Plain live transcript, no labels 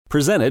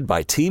Presented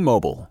by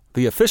T-Mobile,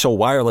 the official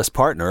wireless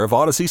partner of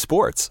Odyssey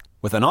Sports.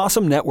 With an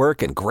awesome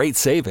network and great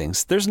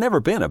savings, there's never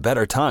been a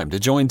better time to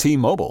join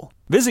T-Mobile.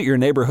 Visit your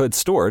neighborhood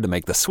store to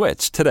make the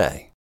switch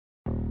today.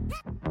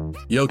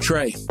 Yo,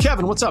 Trey.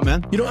 Kevin, what's up,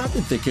 man? You know, I've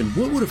been thinking,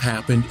 what would have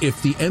happened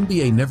if the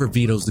NBA never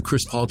vetoes the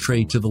Chris Paul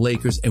trade to the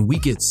Lakers and we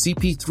get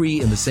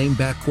CP3 in the same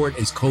backcourt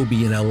as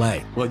Kobe in LA?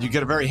 Well, you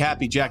get a very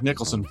happy Jack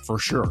Nicholson for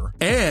sure.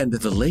 And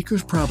the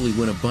Lakers probably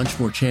win a bunch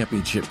more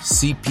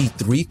championships.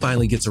 CP3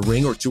 finally gets a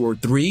ring or two or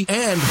three,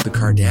 and the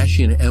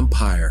Kardashian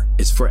empire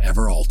is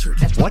forever altered.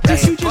 What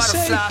did you just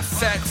say?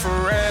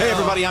 Hey,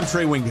 everybody, I'm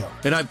Trey Wingo.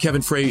 And I'm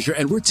Kevin Frazier,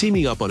 and we're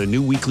teaming up on a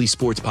new weekly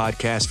sports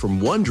podcast from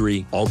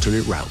Wondery,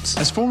 Alternate Routes.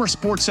 As former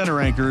Sports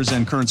Center anchors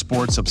and current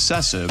sports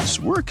obsessives,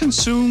 we're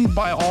consumed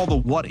by all the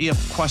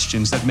what-if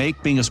questions that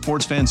make being a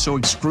sports fan so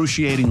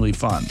excruciatingly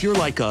fun. If you're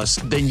like us,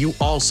 then you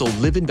also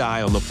live and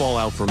die on the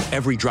fallout from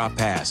every drop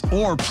pass.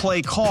 Or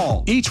play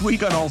call. Each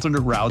week on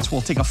Alternate Routes,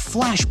 we'll take a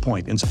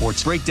flashpoint in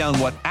sports, break down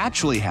what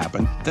actually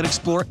happened, then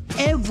explore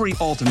every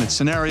alternate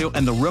scenario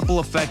and the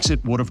ripple effects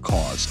it would have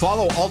caused.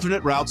 Follow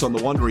Alternate Routes on the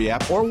Wondery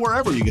app or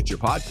wherever you get your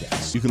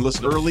podcasts. You can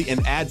listen early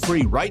and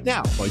ad-free right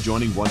now by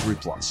joining Wondery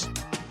Plus.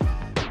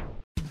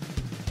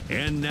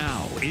 And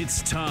now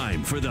it's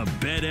time for the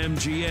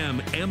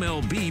BetMGM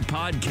MLB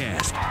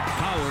podcast,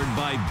 powered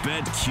by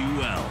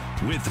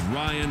BetQL, with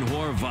Ryan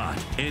Horvat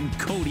and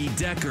Cody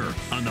Decker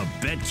on the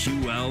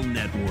BetQL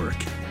network.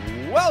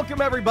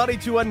 Welcome, everybody,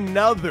 to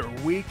another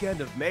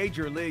weekend of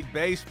Major League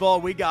Baseball.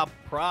 We got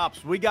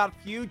props, we got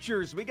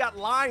futures, we got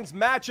lines,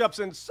 matchups,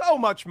 and so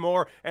much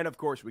more. And, of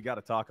course, we got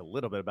to talk a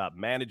little bit about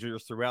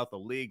managers throughout the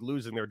league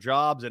losing their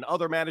jobs and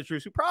other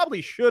managers who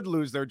probably should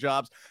lose their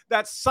jobs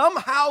that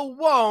somehow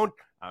won't.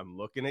 I'm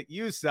looking at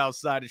you, South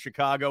Side of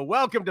Chicago.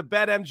 Welcome to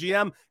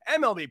BetMGM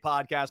MLB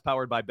podcast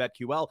powered by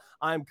BetQL.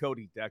 I'm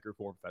Cody Decker,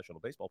 former professional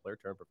baseball player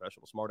turned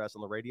professional smartass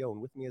on the radio. And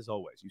with me, as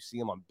always, you see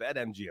him on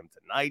BetMGM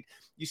tonight.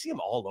 You see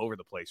him all over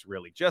the place,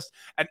 really. Just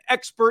an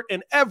expert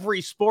in every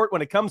sport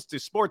when it comes to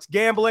sports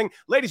gambling.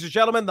 Ladies and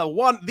gentlemen, the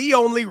one, the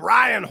only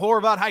Ryan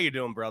Horvat. How you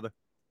doing, brother?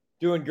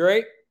 Doing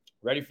great.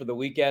 Ready for the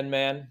weekend,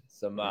 man.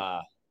 Some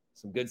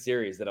good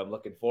series that I'm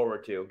looking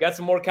forward to. Got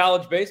some more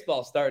college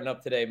baseball starting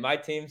up today. My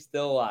team's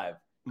still alive.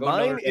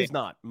 Mine is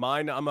not.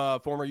 Mine, I'm a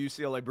former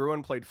UCLA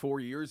Bruin, played 4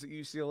 years at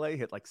UCLA,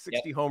 hit like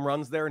 60 home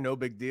runs there. No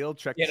big deal.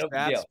 Check the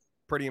stats.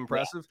 Pretty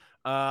impressive.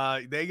 Yeah.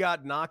 They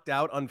got knocked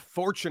out,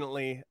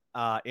 unfortunately,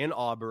 in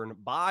Auburn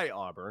by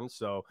Auburn.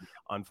 So,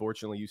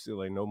 unfortunately,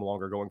 UCLA no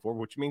longer going forward,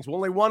 which means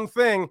only one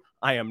thing.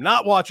 I am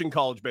not watching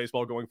college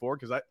baseball going forward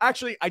because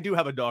I do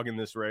have a dog in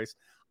this race.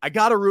 I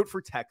got to root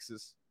for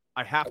Texas.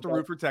 I have to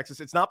root for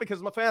Texas. It's not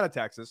because I'm a fan of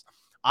Texas.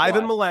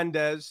 Ivan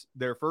Melendez,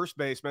 their first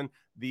baseman,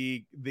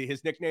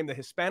 his nickname, the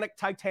Hispanic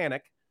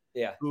Titanic,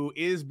 who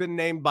is been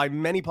named by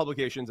many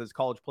publications as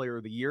College Player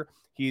of the Year.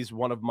 He's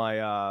one of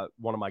my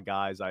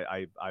guys.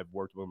 I've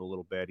worked with him a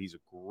little bit. He's the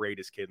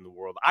greatest kid in the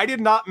world. I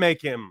did not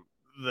make him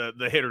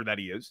the hitter that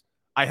he is.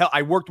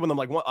 I worked with him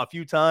a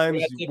few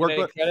times.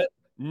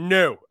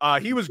 No,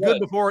 he was good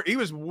before he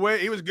was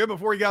good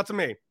before he got to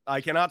me. I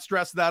cannot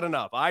stress that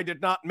enough. I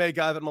did not make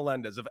Ivan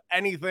Melendez. If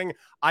anything,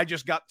 I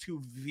just got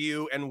to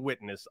view and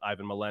witness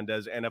Ivan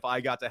Melendez. And if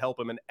I got to help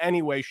him in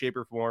any way, shape,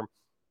 or form,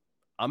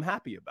 I'm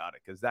happy about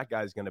it because that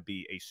guy's going to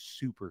be a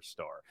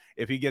superstar.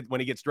 When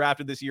he gets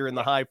drafted this year in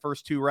the high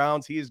first 2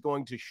 rounds, he is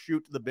going to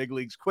shoot to the big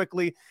leagues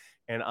quickly.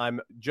 And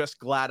I'm just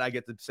glad I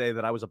get to say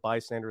that I was a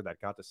bystander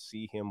that got to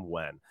see him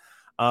win.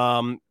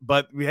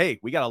 But hey,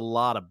 we got a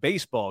lot of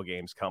baseball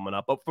games coming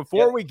up. But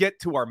before we get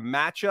to our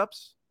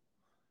matchups,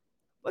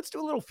 let's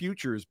do a little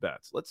futures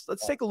bets. Let's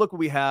take a look what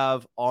we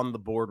have on the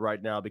board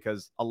right now,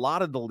 because a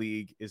lot of the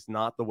league is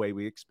not the way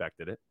we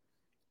expected it.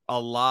 A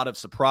lot of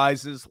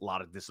surprises, a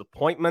lot of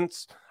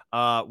disappointments.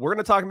 We're going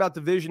to talk about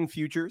division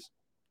futures.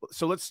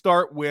 So let's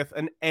start with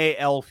an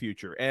AL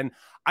future. And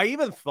I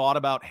even thought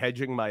about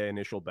hedging my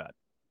initial bet.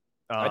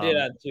 I did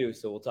that too,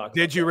 so we'll talk about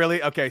Did you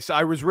really? Okay, so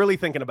I was really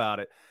thinking about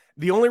it.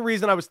 The only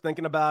reason I was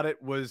thinking about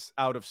it was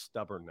out of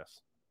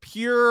stubbornness.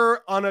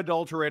 Pure,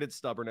 unadulterated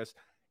stubbornness.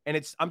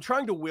 And I'm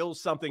trying to will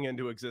something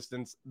into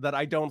existence that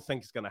I don't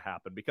think is going to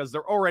happen because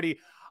they're already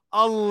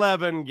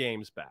 11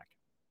 games back.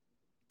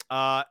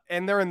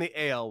 And they're in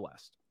the AL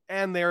West.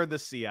 And they're the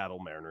Seattle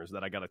Mariners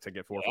that I got a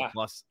ticket for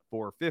plus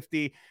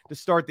 450 to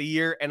start the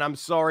year. And I'm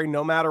sorry,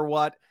 no matter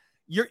what,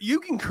 you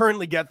can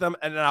currently get them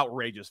at an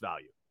outrageous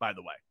value, by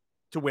the way,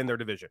 to win their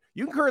division.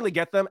 You can currently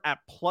get them at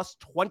plus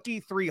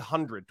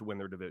 2,300 to win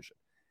their division.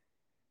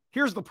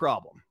 Here's the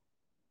problem.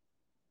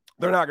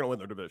 They're not going to win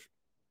their division.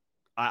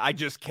 I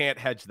just can't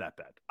hedge that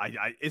bet.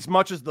 As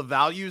much as the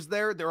value's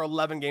there, they're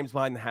 11 games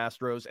behind the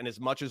Astros. And as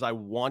much as I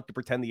want to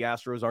pretend the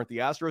Astros aren't the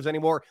Astros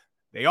anymore,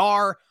 they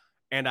are.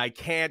 And I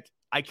can't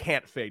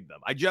fade them.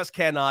 I just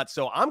cannot.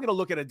 So I'm going to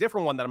look at a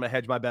different one that I'm going to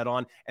hedge my bet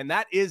on. And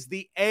that is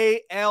the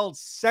AL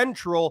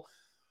Central.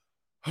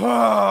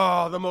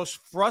 Oh, the most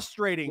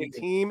frustrating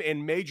team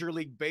in Major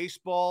League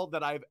Baseball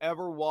that I've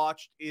ever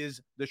watched is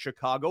the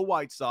Chicago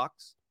White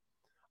Sox.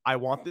 I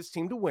want this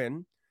team to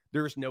win.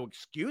 There's no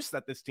excuse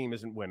that this team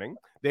isn't winning.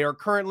 They are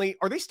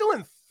they still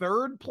in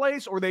third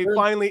place, or they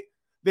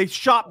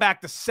shot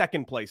back to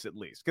second place at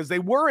least? Because they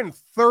were in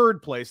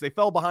third place. They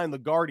fell behind the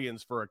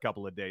Guardians for a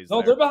couple of days.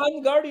 No, they're behind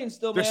the Guardians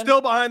still, man. They're still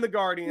behind the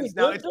Guardians. Dude,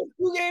 they're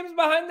 2 games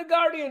behind the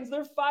Guardians.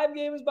 They're 5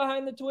 games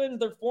behind the Twins.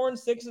 They're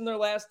 4-6 in their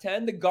last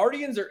 10. The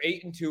Guardians are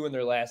 8-2 in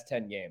their last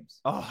 10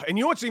 games. Oh, and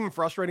you know what's even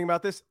frustrating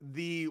about this?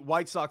 The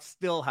White Sox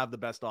still have the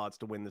best odds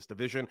to win this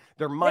division.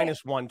 They're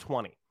minus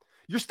 120.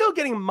 You're still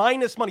getting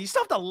minus money. You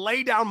still have to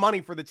lay down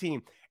money for the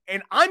team.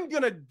 And I'm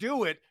going to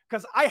do it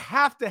because I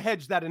have to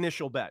hedge that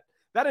initial bet.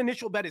 That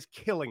initial bet is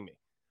killing me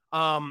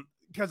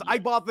because I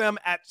bought them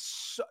at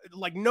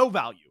no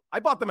value. I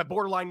bought them at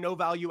borderline no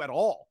value at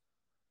all.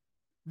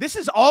 This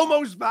is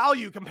almost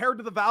value compared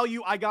to the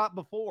value I got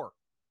before.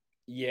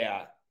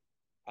 Yeah,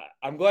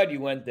 I'm glad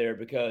you went there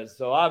because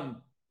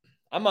I'm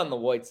on the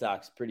White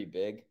Sox pretty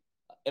big,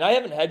 and I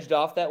haven't hedged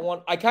off that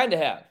one. I kind of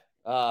have,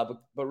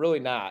 but really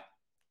not.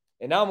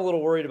 And now I'm a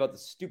little worried about the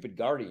stupid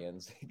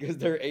Guardians because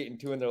they're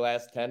 8-2 in their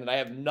last 10, and I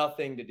have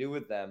nothing to do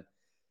with them.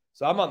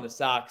 So I'm on the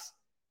Sox.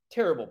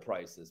 Terrible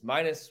prices,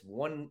 minus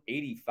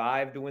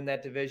 185 to win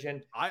that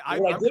division.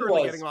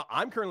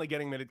 I'm currently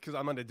getting them because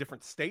I'm in a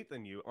different state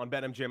than you on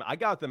BetMGM. I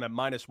got them at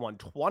minus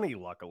 120,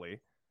 luckily.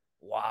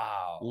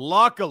 Wow.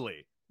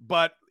 Luckily.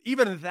 But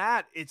even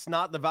that, it's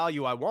not the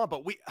value I want.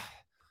 But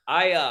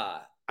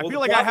I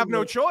feel like I have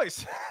no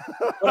choice.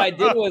 What I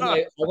did was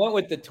I went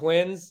with the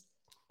Twins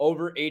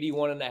over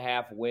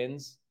 81.5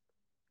 wins.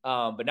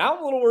 But now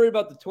I'm a little worried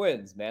about the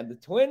Twins, man. The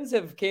Twins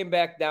have came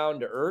back down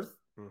to earth.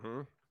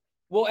 Mm-hmm.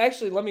 Well,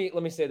 actually, let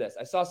me say this.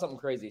 I saw something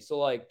crazy. So,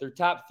 like, their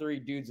top 3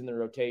 dudes in the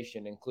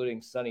rotation,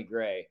 including Sonny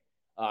Gray,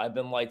 have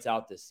been lights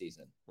out this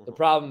season. Mm-hmm. The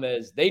problem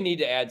is they need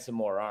to add some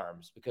more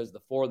arms because the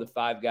 4 of the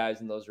 5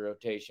 guys in their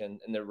rotation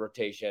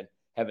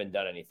haven't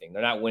done anything.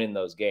 They're not winning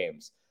those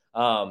games.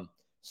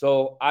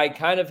 So I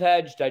kind of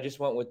hedged. I just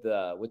went with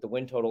the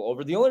win total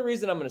over. The only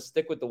reason I'm going to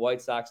stick with the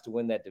White Sox to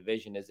win that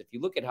division is if you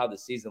look at how the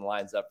season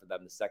lines up for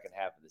them the second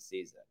half of the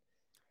season.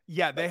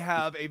 Yeah, they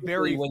have a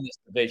very win this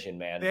division,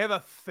 man. They have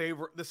a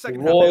favorite. The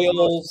second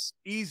Royals,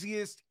 half is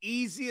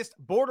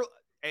easiest border.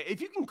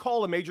 If you can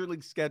call a major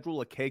league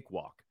schedule a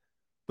cakewalk,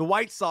 the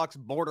White Sox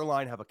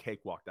borderline have a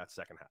cakewalk that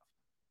second half.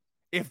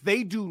 If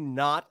they do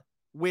not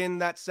win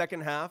that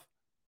second half,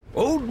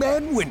 Old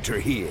Man Winter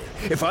here.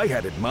 If I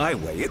had it my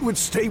way, it would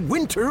stay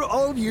winter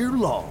all year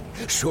long.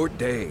 Short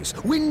days,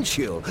 wind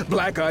chill,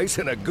 black ice,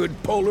 and a good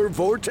polar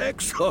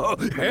vortex. Oh,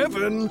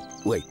 heaven.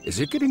 Wait, is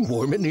it getting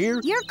warm in here?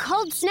 Your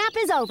cold snap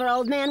is over,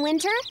 Old Man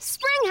Winter.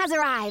 Spring has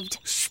arrived.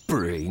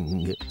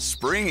 Spring.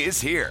 Spring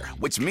is here,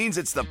 which means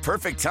it's the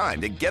perfect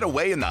time to get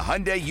away in the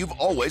Hyundai you've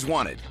always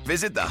wanted.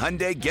 Visit the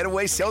Hyundai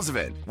Getaway Sales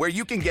Event, where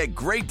you can get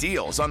great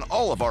deals on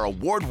all of our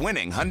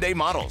award-winning Hyundai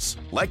models,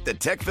 like the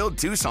tech-filled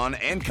Tucson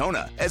and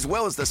Kona, as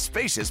well as the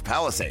spacious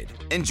Palisade.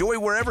 Enjoy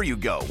wherever you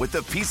go with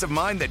the peace of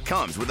mind that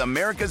comes with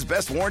America's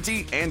best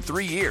warranty and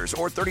 3 years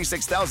or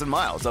 36,000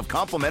 miles of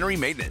complimentary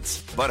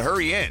maintenance. But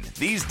hurry in,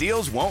 these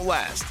deals won't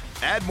last.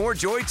 Add more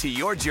joy to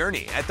your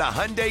journey at the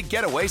Hyundai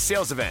Getaway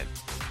Sales Event.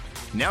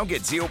 Now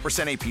get 0%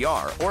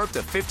 APR or up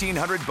to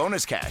 $1,500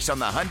 bonus cash on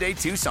the Hyundai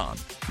Tucson.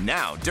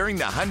 Now, during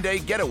the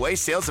Hyundai Getaway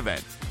Sales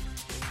Event.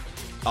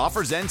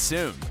 Offers end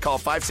soon. Call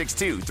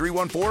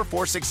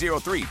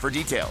 562-314-4603 for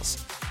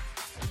details.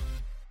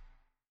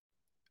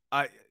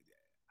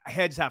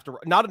 Heads have to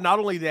not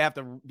only they have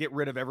to get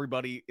rid of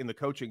everybody in the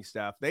coaching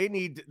staff, they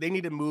need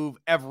to move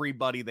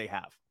everybody they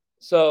have.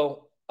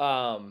 So,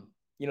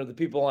 the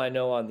people I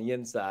know on the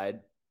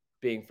inside,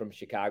 being from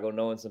Chicago,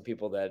 knowing some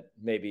people that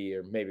maybe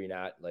or maybe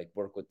not like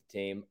work with the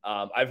team.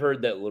 I've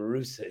heard that La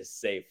Russa is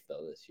safe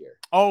though this year.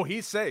 Oh,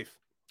 he's safe.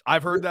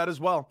 I've heard that as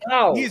well.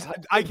 Wow.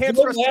 I can't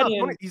stress enough.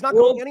 He's not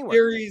going anywhere.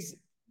 Series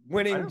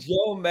winning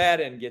Joe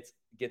Madden gets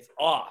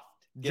off.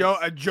 Joe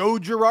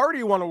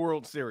Girardi won a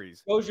World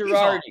Series. Joe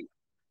Girardi.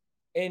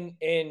 And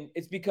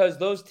it's because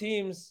those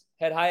teams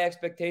had high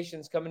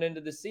expectations coming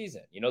into the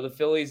season. The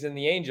Phillies and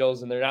the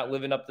Angels, and they're not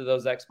living up to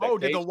those expectations. Oh,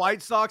 did the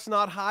White Sox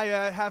not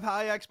have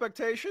high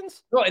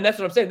expectations? No, and that's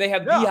what I'm saying. They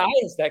have the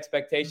highest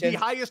expectations. The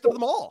highest of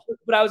them all.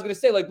 But I was going to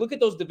say, look at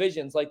those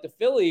divisions. Like the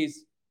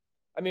Phillies,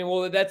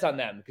 that's on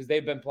them because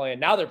they've been playing.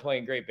 Now they're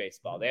playing great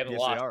baseball. They haven't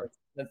lost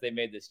since they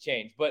made this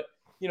change. But,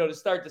 to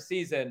start the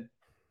season,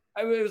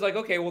 it was like,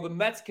 okay, well, the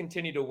Mets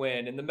continue to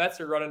win, and the Mets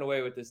are running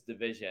away with this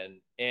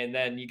division. And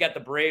then you got the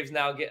Braves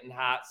now getting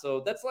hot. So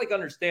that's,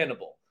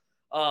 understandable.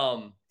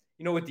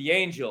 With the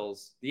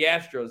Angels, the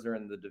Astros are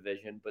in the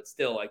division, but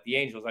still, the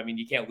Angels,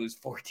 you can't lose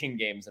 14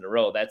 games in a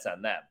row. That's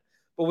on them.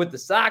 But with the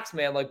Sox,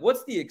 man,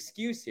 what's the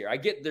excuse here? I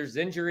get there's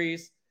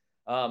injuries.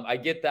 I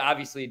get that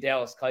obviously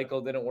Dallas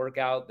Keuchel didn't work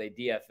out. They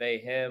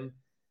DFA him.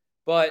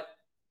 But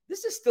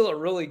this is still a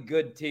really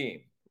good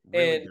team.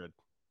 Really good.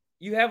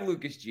 You have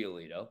Lucas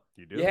Giolito.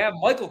 You do. You have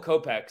Michael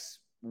Kopech's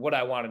what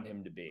I wanted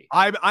him to be.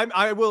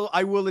 I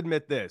will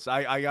admit this.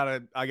 I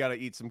gotta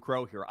eat some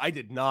crow here. I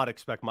did not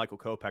expect Michael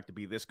Kopech to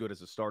be this good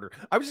as a starter.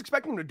 I was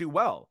expecting him to do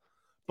well,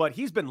 but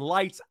he's been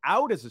lights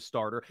out as a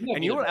starter.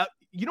 And you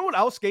know what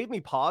else gave me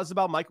pause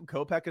about Michael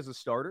Kopech as a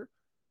starter?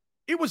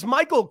 It was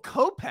Michael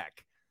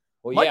Kopech.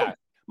 Well,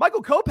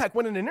 Michael Kopech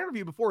went in an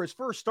interview before his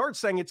first start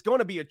saying it's going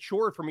to be a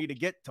chore for me to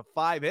get to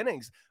 5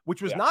 innings,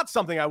 which was not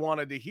something I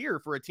wanted to hear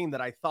for a team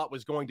that I thought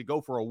was going to go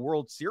for a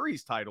World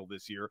Series title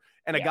this year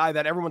and a guy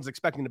that everyone's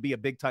expecting to be a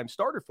big-time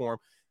starter for him.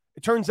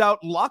 It turns out,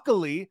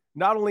 luckily,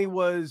 not only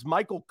was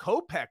Michael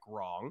Kopech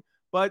wrong,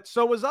 but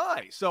so was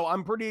I. So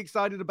I'm pretty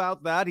excited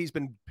about that. He's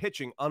been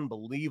pitching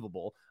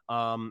unbelievable.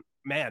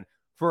 Man,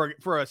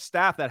 for a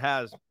staff that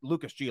has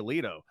Lucas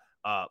Giolito,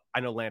 I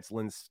know Lance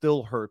Lynn's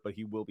still hurt, but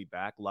he will be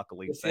back.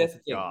 Luckily, thank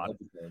God.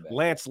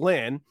 Lance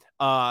Lynn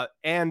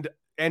and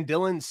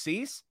Dylan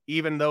Cease,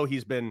 even though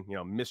he's been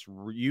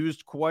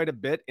misused quite a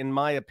bit, in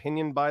my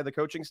opinion, by the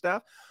coaching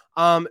staff.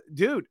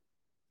 Dude,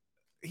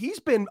 he's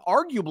been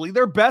arguably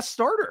their best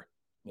starter.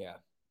 Yeah,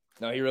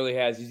 no, he really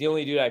has. He's the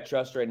only dude I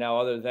trust right now,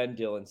 other than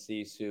Dylan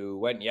Cease, who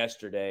went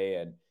yesterday.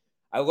 And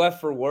I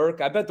left for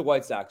work. I bet the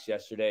White Sox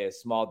yesterday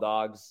as small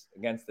dogs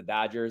against the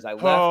Dodgers. I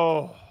left.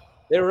 Oh.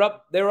 They were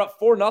up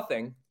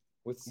 4-0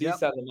 with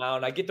Cease on the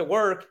mound. I get to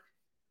work,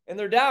 and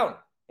they're down.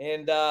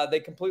 And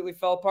they completely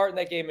fell apart in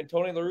that game. And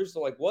Tony La Russa,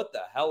 like, what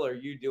the hell are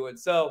you doing?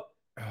 So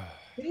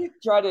can you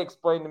try to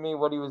explain to me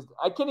what he was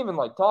 – I can't even,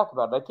 talk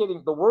about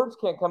it. The words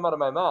can't come out of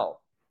my mouth.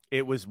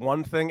 It was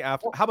one thing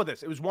after – how about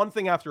this? It was one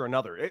thing after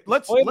another.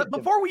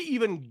 Before we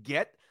even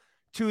get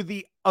to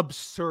the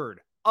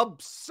absurd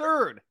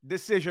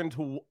decision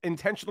to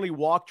intentionally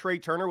walk Trey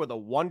Turner with a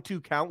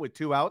 1-2 count with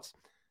 2 outs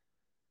 –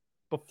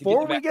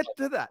 before we get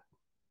to that,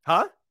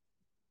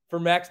 for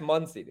Max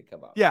Muncy to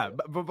come out. Yeah,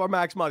 for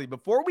Max Muncy.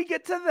 Before we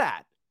get to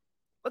that,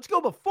 let's go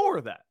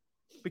before that,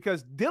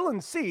 because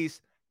Dylan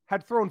Cease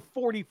had thrown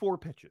 44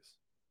 pitches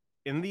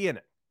in the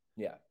inning.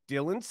 Yeah.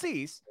 Dylan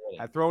Cease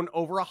had thrown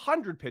over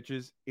 100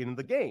 pitches in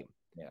the game.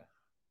 Yeah.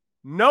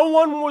 No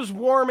one was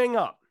warming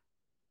up.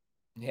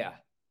 Yeah.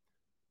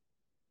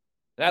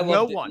 And I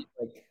loved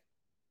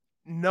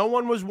No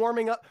one was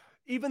warming up.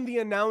 Even the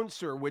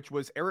announcer, which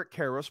was Eric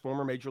Karros,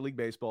 former Major League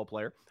Baseball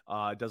player,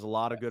 does a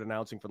lot of good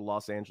announcing for the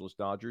Los Angeles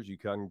Dodgers. You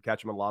can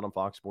catch him a lot on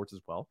Fox Sports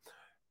as well.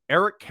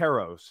 Eric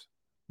Karros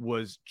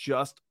was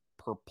just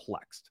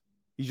perplexed.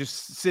 He's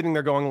just sitting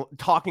there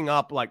talking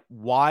up like,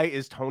 why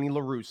is Tony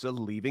La Russa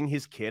leaving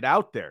his kid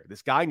out there?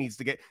 This guy needs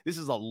to this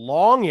is a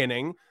long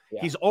inning.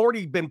 Yeah. He's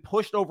already been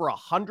pushed over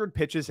 100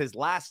 pitches his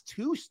last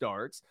 2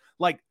 starts.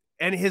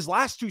 And his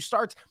last 2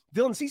 starts,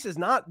 Dylan Cease has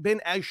not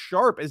been as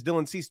sharp as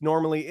Dylan Cease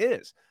normally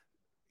is.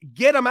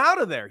 Get him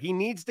out of there. He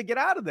needs to get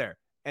out of there.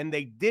 And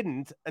they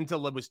didn't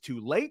until it was too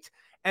late.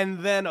 And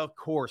then, of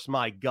course,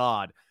 my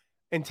God,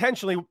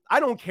 intentionally, I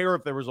don't care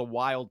if there was a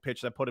wild pitch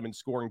that put him in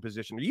scoring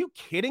position. Are you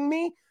kidding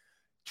me?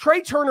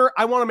 Trey Turner,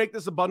 I want to make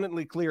this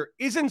abundantly clear,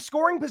 is in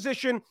scoring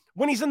position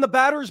when he's in the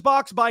batter's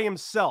box by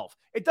himself.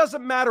 It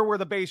doesn't matter where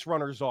the base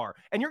runners are.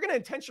 And you're going to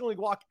intentionally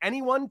walk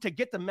anyone to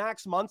get to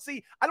Max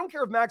Muncy. I don't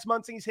care if Max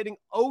Muncy is hitting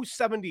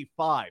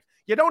 0.75.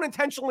 You don't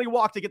intentionally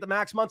walk to get the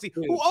Max Muncy,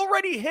 who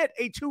already hit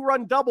a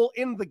 2-run double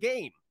in the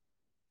game.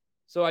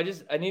 So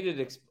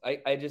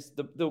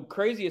the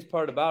craziest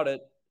part about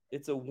it,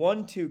 it's a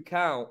 1-2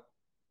 count,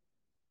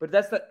 but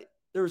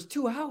there was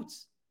 2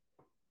 outs.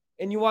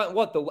 And you want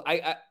what?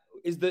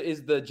 Is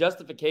the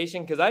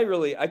justification? Because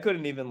I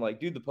couldn't even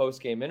do the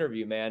post-game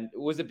interview, man.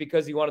 Was it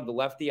because he wanted the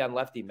lefty on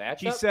lefty matchup?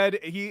 He said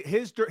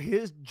his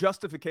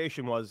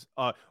justification was,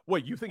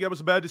 wait, you think that was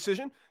a bad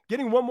decision?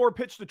 Getting one more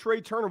pitch to Trey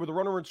Turner with a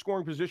runner in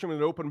scoring position with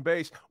an open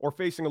base, or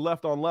facing a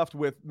left on left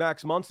with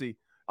Max Muncy.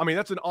 I mean,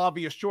 that's an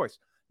obvious choice.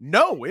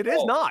 No, it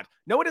is not.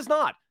 No, it is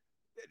not.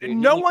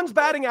 No one's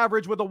batting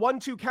average with a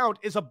 1-2 count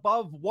is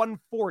above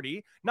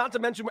 140, not to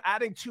mention we're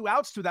adding 2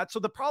 outs to that. So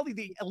the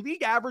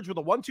league average with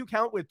a 1-2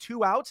 count with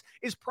 2 outs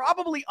is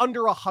probably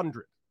under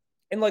 100.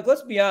 And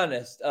let's be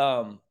honest.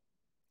 I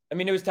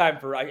mean, it was time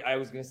for, I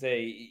was going to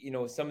say,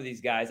 some of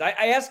these guys, I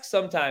ask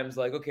sometimes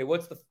okay,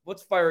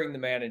 what's firing the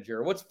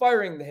manager? What's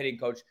firing the hitting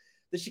coach?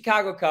 The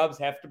Chicago Cubs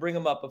have to bring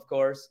them up, of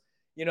course,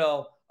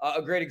 a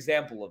great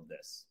example of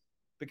this,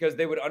 because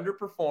they would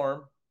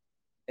underperform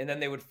and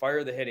then they would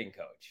fire the hitting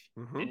coach.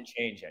 Mm-hmm. Didn't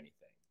change anything.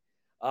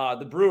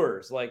 The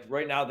Brewers,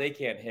 right now they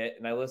can't hit.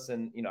 And I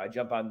listen, I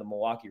jump on the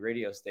Milwaukee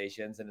radio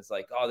stations and it's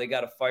they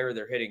got to fire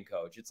their hitting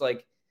coach. It's I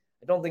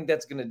don't think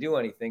that's going to do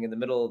anything in the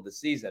middle of the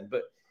season.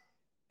 But,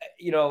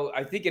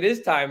 I think it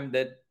is time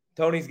that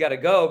Tony's got to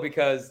go,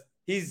 because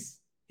he's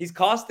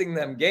costing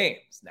them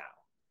games now.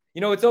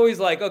 It's always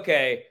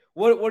okay,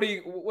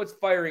 what's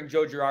firing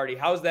Joe Girardi?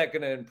 How's that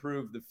going to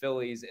improve the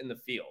Phillies in the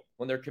field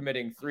when they're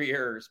committing 3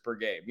 errors per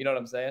game? You know what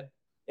I'm saying?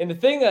 And the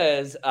thing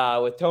is,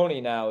 with Tony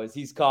now, is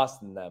he's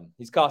costing them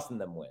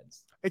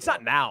wins. It's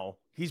not now.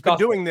 He's been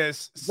doing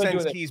this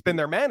since he's been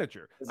their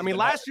manager. I mean,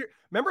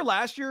 remember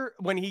last year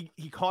when he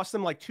cost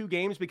them 2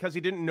 games because he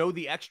didn't know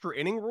the extra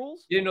inning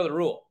rules? He didn't know the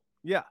rule.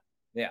 Yeah.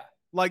 Yeah.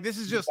 This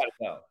is just,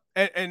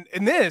 and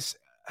this,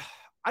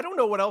 I don't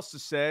know what else to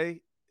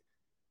say.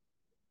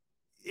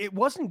 It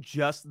wasn't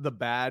just the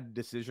bad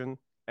decision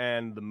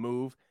and the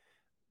move.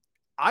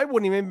 I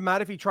wouldn't even be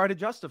mad if he tried to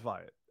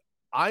justify it.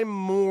 I'm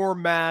more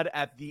mad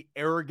at the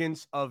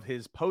arrogance of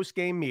his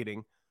post-game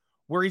meeting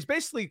where he's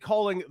basically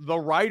calling the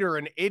writer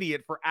an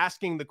idiot for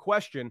asking the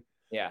question.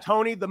 Yeah.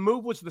 Tony, the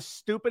move was the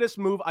stupidest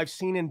move I've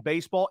seen in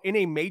baseball, in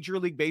a Major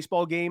League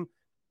Baseball game,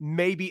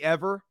 maybe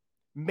ever.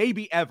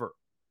 Maybe ever.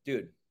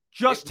 Dude.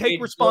 Just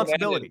take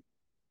responsibility.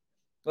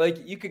 Like,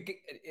 you could,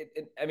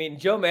 I mean,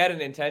 Joe Madden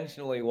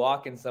intentionally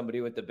walking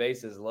somebody with the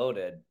bases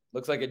loaded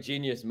looks like a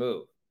genius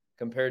move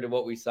compared to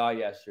what we saw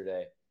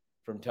yesterday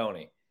from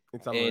Tony.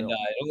 It's unreal. And it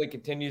only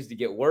continues to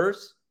get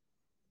worse.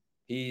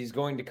 He's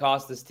going to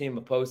cost this team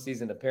a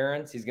postseason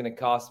appearance. He's going to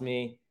cost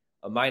me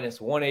a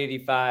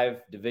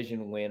 -185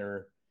 division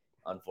winner,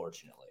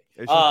 unfortunately.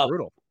 It's just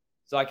brutal.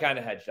 So I kind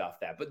of hedged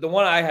off that. But the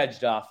one I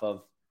hedged off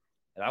of,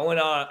 and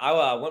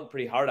I went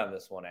pretty hard on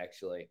this one,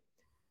 actually.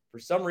 For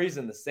some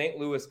reason, the St.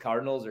 Louis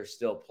Cardinals are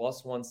still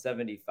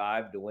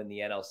 +175 to win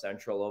the NL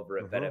Central over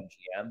at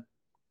BetMGM.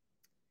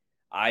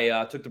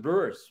 I took the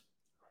Brewers.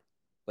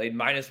 Played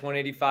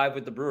 -185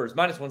 with the Brewers.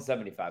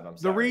 -175, I'm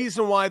sorry. The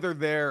reason why they're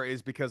there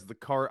is because the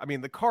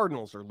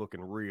Cardinals are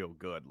looking real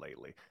good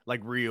lately.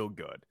 Like, real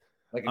good.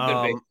 Like a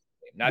good big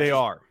team. They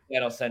are.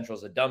 NL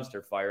Central's a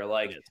dumpster fire.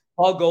 Like,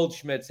 Paul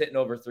Goldschmidt's hitting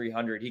over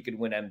 300. He could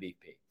win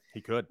MVP.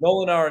 He could.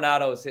 Nolan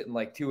Arenado is hitting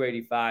like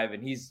 285,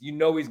 and he's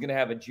going to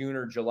have a June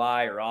or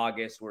July or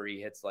August where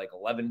he hits like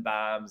 11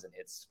 bombs and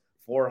hits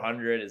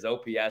 400. His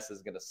OPS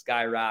is going to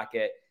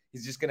skyrocket.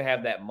 He's just going to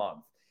have that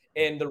month.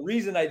 And the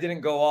reason I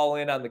didn't go all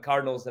in on the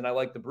Cardinals and I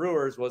like the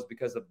Brewers was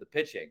because of the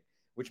pitching,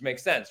 which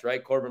makes sense,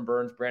 right? Corbin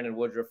Burns, Brandon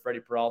Woodruff,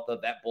 Freddie Peralta,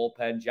 that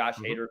bullpen, Josh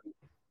Hader, who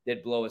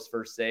did blow his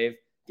first save,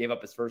 gave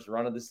up his first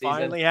run of the season.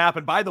 Finally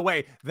happened. By the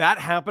way, that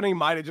happening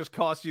might have just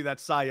cost you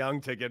that Cy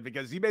Young ticket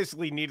because you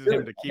basically needed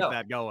him to keep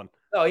that going.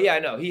 Oh yeah, I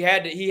know. He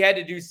had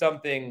to do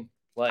something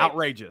like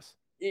outrageous.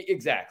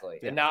 Exactly.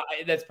 Yeah. And now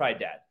that's probably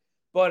dead.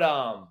 But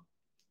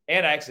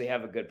and I actually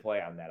have a good play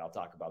on that. I'll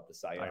talk about the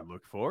Cy Young. I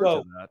look forward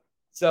to that.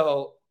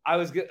 So I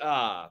was good.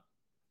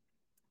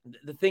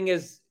 The thing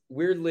is,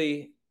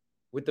 weirdly,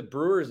 with the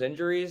Brewers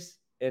injuries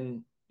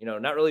and,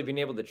 not really being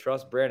able to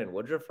trust Brandon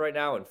Woodruff right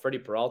now and Freddie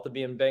Peralta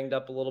being banged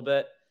up a little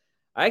bit,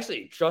 I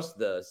actually trust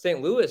the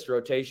St. Louis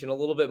rotation a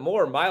little bit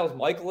more. Miles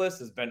Michaelis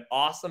has been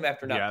awesome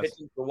after not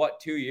pitching for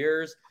 2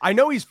 years. I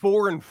know he's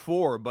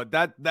 4-4, but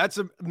that's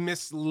a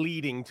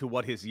misleading to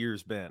what his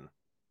year's been.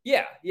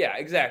 Yeah,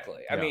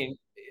 exactly. Yeah. I mean,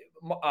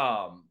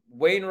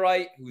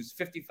 Wainwright, who's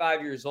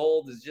 55 years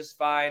old, is just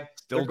fine.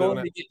 They're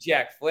going to get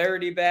Jack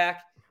Flaherty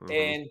back,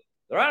 and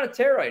they're on a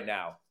tear right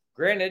now.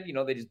 Granted,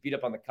 they just beat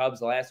up on the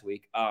Cubs last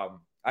week.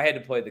 I had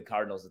to play the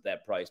Cardinals at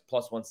that price,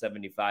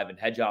 +175, and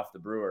hedge off the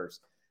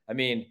Brewers. I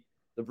mean,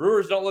 the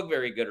Brewers don't look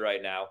very good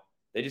right now.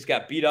 They just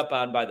got beat up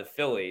on by the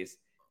Phillies,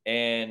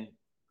 and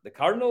the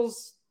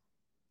Cardinals,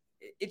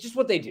 it's just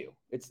what they do.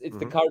 It's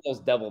the Cardinals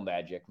devil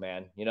magic,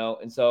 man,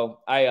 And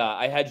so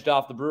I hedged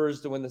off the Brewers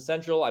to win the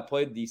Central. I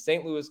played the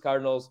St. Louis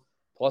Cardinals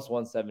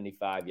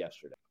 +175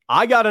 yesterday.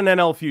 I got an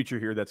NL future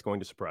here that's going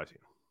to surprise you.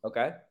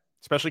 Okay.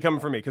 Especially coming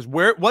from me, because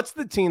what's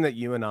the team that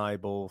you and I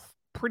both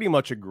pretty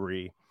much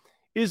agree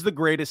is the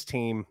greatest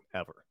team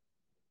ever?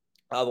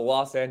 The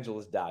Los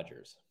Angeles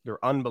Dodgers.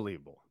 They're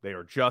unbelievable. They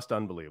are just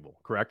unbelievable,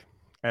 correct?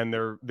 And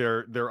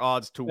their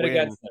odds to win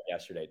against them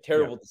yesterday.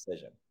 Terrible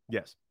decision.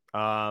 Yes.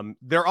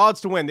 Their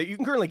odds to win, that you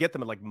can currently get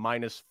them at like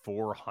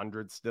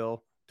 -400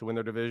 still to win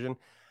their division.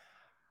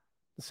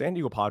 The San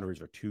Diego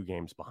Padres are 2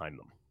 games behind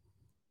them.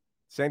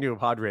 San Diego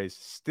Padres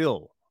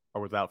still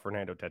are without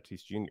Fernando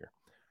Tatis Jr.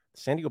 The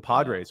San Diego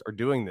Padres are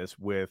doing this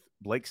with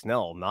Blake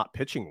Snell not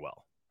pitching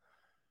well.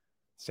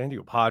 San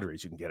Diego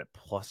Padres, you can get at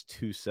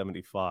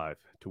 +275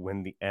 to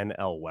win the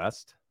NL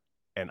West.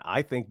 And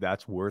I think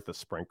that's worth a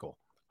sprinkle.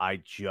 I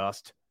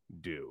just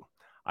do.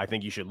 I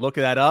think you should look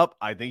that up.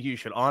 I think you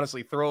should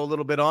honestly throw a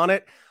little bit on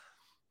it.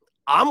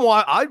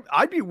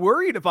 I'd be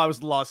worried if I was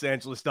the Los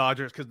Angeles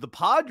Dodgers because the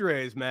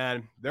Padres,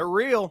 man, they're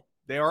real.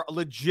 They are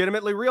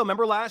legitimately real.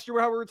 Remember last year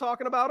how we were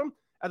talking about them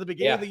at the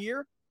beginning of the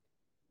year?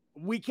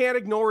 We can't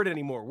ignore it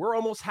anymore. We're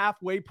almost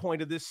halfway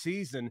point of this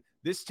season.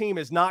 This team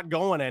is not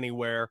going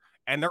anywhere,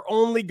 and they're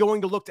only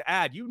going to look to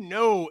add.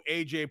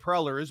 AJ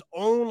Preller is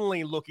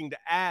only looking to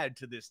add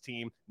to this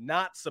team,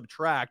 not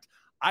subtract.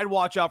 I'd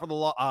watch out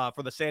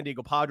for the San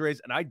Diego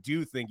Padres, and I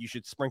do think you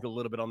should sprinkle a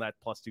little bit on that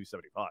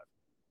 +275.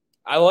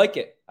 I like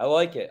it.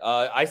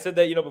 I said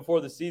that,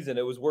 before the season,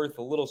 it was worth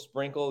a little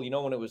sprinkle.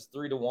 When it was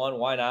 3-1,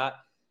 why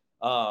not?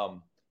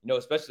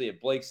 Especially if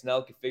Blake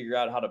Snell could figure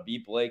out how to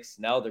beat Blake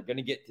Snell, they're going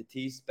to get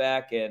Tatis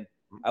back, and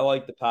I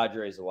like the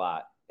Padres a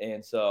lot.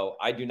 And so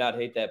I do not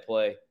hate that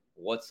play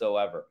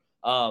whatsoever.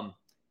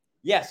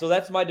 So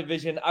that's my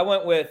division. I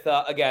went with,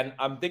 again,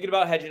 I'm thinking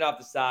about hedging off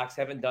the Sox.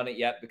 Haven't done it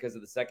yet because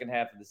of the second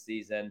half of the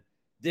season.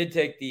 Did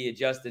take the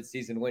adjusted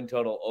season win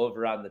total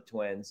over on the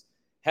Twins.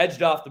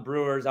 Hedged off the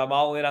Brewers. I'm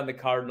all in on the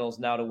Cardinals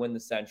now to win the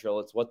Central.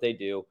 It's what they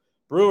do.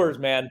 Brewers,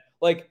 man,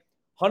 like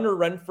Hunter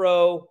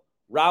Renfroe,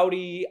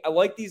 Rowdy. I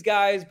like these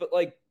guys, but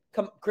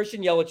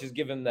Christian Yelich is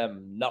giving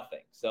them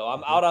nothing. So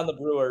I'm out on the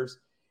Brewers.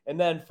 And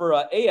then for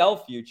AL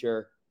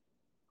future,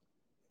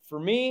 for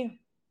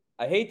me,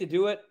 I hate to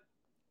do it.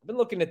 I've been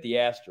looking at the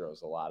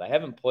Astros a lot. I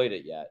haven't played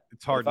it yet.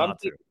 It's hard not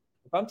to.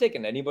 if I'm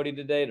taking anybody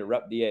today to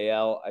rep the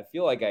AL, I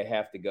feel like I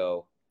have to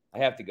go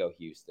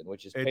Houston,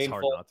 which is painful. It's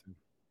hard not to.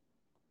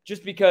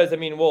 Just because,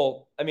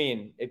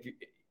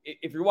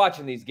 if you're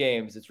watching these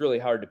games, it's really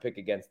hard to pick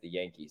against the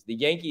Yankees. The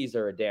Yankees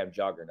are a damn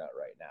juggernaut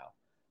right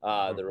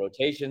now. The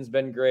rotation's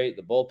been great.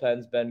 The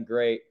bullpen's been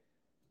great.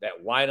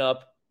 That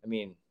lineup,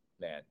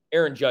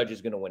 Aaron Judge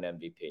is going to win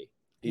MVP.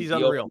 He's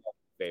unreal.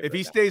 If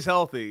he stays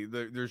healthy,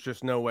 there's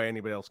just no way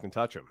anybody else can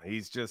touch him.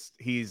 He's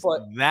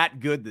that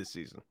good this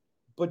season.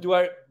 But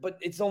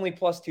it's only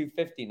plus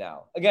 250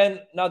 now. Again,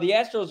 now the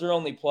Astros are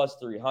only plus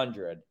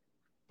 300.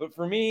 But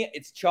for me,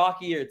 it's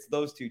chalky, or it's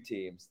those two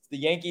teams. It's the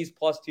Yankees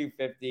plus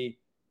 250,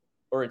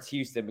 or it's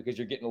Houston, because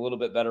you're getting a little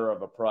bit better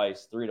of a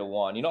price,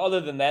 3-1. Other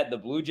than that, the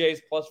Blue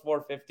Jays plus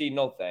 450,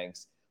 no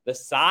thanks. The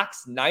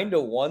Sox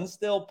 9-1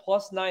 still,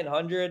 plus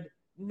 900,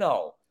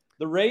 no.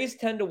 The Rays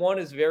 10-1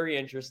 is very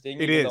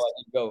interesting. It is. I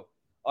could go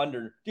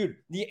under. Dude,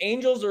 the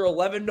Angels are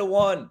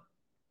 11-1.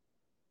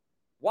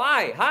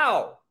 Why?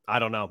 How? I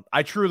don't know.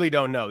 I truly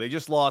don't know. They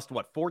just lost,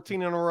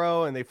 14 in a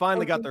row, and they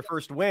finally got their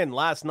first win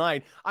last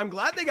night. I'm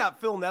glad they got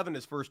Phil Nevin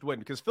his first win,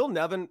 because Phil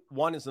Nevin,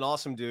 1, is an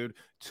awesome dude.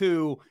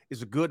 2,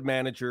 is a good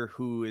manager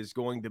who is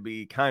going to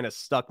be kind of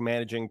stuck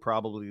managing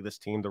probably this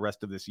team the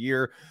rest of this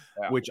year,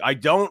 which I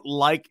don't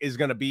like is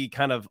going to be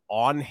kind of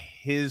on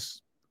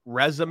his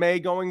resume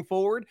going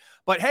forward.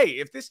 But hey,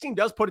 if this team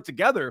does put it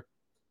together,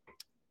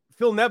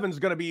 Phil Nevin's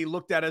going to be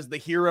looked at as the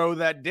hero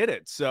that did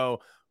it.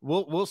 So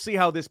we'll see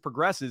how this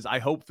progresses. I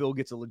hope Phil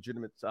gets a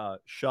legitimate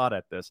shot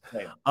at this.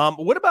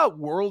 What about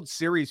World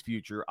Series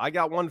future? I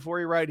got one for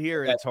you right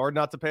here. It's hard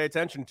not to pay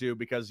attention to,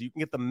 because you can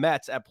get the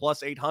Mets at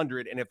plus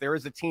 800. And if there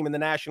is a team in the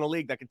National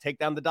League that can take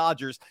down the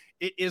Dodgers,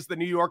 it is the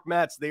New York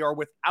Mets. They are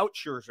without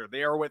Scherzer.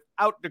 They are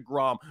without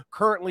DeGrom,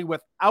 currently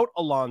without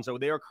Alonso.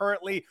 They are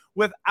currently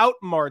without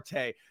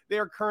Marte. They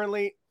are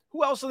currently,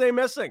 who else are they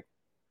missing?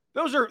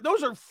 Those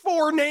are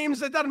 4 names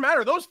that doesn't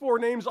matter. Those 4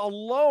 names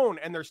alone,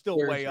 and they're still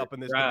way up in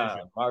this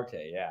division. Marte,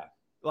 yeah.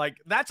 Like,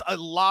 that's a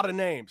lot of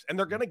names, and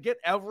they're going to get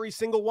every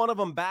single one of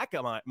them back,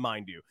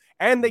 mind you.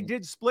 And they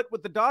did split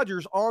with the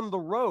Dodgers on the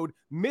road,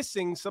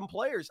 missing some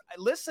players.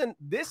 Listen,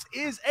 this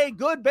is a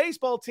good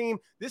baseball team.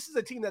 This is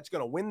a team that's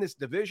going to win this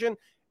division.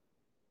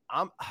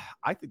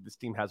 I think this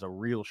team has a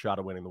real shot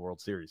of winning the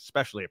World Series,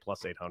 especially at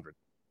plus 800.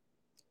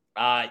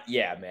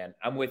 Yeah, man,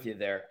 I'm with you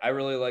there. I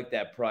really like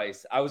that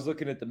price. I was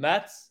looking at the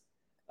Mets.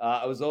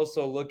 I was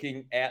also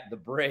looking at the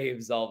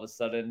Braves all of a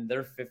sudden.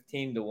 They're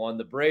 15-1.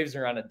 The Braves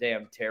are on a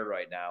damn tear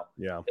right now.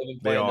 Yeah, they've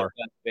been playing their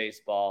best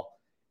baseball.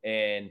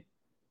 And,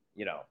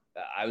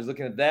 I was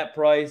looking at that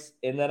price.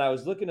 And then I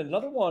was looking at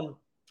another one.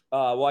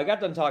 I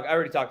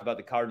already talked about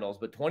the Cardinals,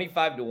 but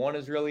 25-1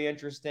 is really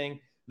interesting.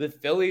 The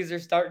Phillies are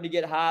starting to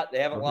get hot. They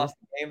haven't lost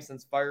a game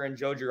since firing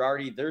Joe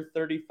Girardi. They're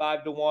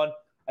 35-1.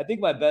 I think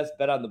my best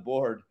bet on the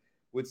board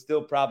would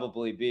still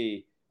probably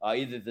be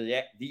either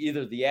the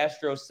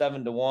Astros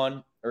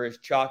 7-1, or as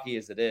chalky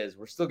as it is,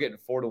 we're still getting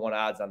 4-1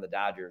 odds on the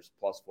Dodgers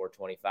plus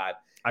 425.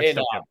 And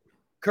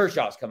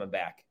Kershaw's coming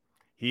back.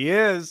 He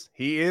is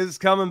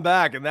coming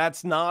back, and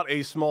that's not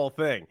a small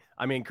thing.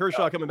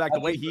 Kershaw coming back the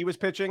way he was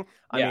pitching.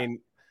 I mean,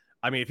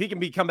 if he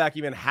can come back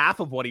even half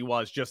of what he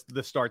was just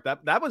the start,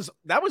 that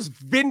was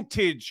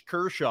vintage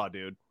Kershaw,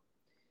 dude.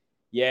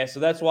 Yeah, so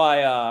that's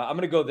why I'm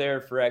going to go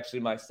there for actually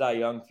my Cy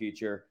Young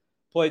future.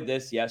 Played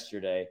this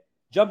yesterday.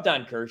 Jumped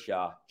on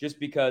Kershaw just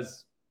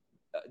because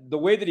the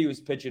way that he was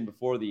pitching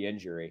before the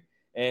injury,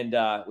 and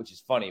which is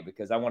funny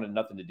because I wanted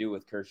nothing to do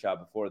with Kershaw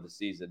before the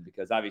season,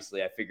 because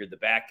obviously I figured the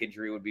back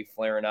injury would be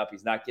flaring up.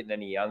 He's not getting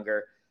any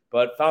younger,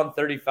 but found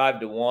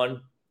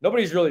 35-1.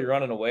 Nobody's really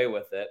running away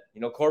with it.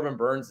 Corbin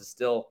Burns is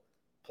still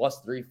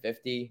plus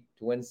 350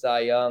 to win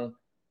Cy Young.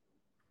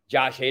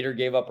 Josh Hader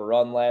gave up a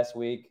run last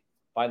week,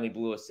 finally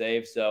blew a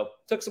save. So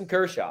took some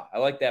Kershaw. I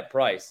like that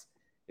price.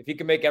 If he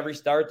can make every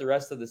start the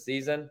rest of the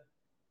season,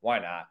 why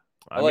not?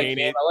 I like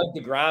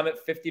DeGrom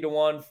at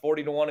 50-1,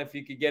 40-1 if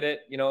you could get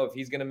it. If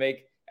he's going to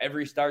make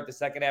every start the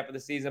second half of the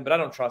season, but I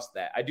don't trust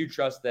that. I do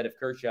trust that if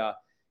Kershaw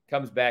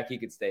comes back, he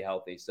could stay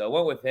healthy. So I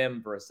went with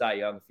him for a Cy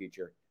Young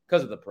future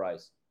because of the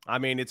price.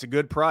 It's a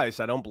good price.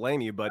 I don't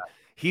blame you, but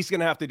he's going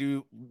to have to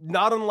do,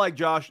 not unlike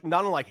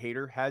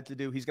Hader had to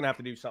do, he's going to have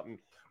to do something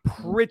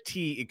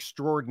pretty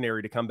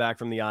extraordinary to come back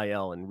from the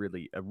IL and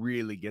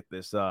really get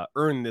this,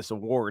 earn this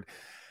award.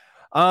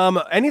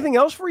 Anything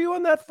else for you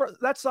on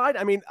that side?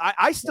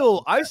 I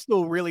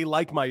still really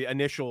like my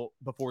initial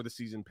before the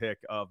season pick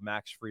of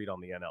Max Fried on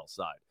the NL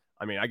side.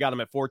 I got him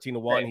at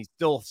 14-1. Right. He's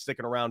still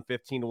sticking around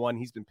 15-1.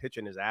 He's been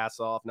pitching his ass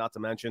off. Not to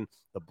mention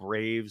the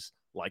Braves,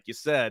 like you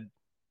said,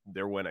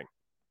 they're winning.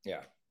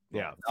 Yeah.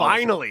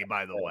 Finally,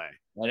 by the way.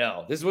 I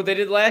know. This is what they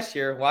did last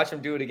year. Watch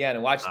them do it again,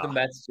 and watch the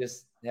Mets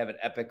just have an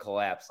epic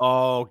collapse.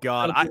 Oh,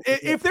 God.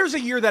 If there's a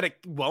year that it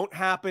won't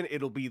happen,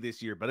 it'll be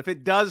this year. But if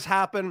it does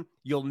happen,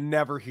 you'll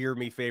never hear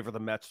me favor the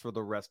Mets for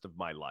the rest of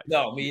my life.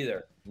 No, me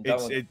either.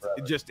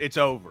 It's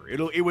over.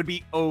 It would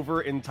be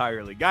over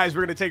entirely. Guys,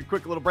 we're going to take a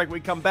quick little break. When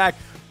we come back,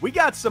 we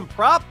got some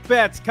prop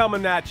bets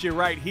coming at you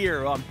right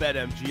here on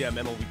BetMGM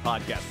MLB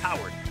Podcast,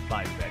 powered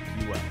by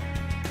BetQL.